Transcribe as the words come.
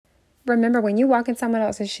remember, when you walk in someone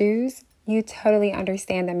else's shoes, you totally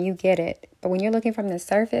understand them. You get it. But when you're looking from the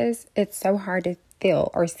surface, it's so hard to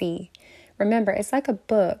feel or see. Remember, it's like a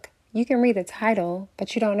book. You can read the title,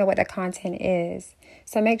 but you don't know what the content is.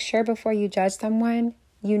 So make sure before you judge someone,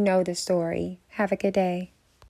 you know the story. Have a good day.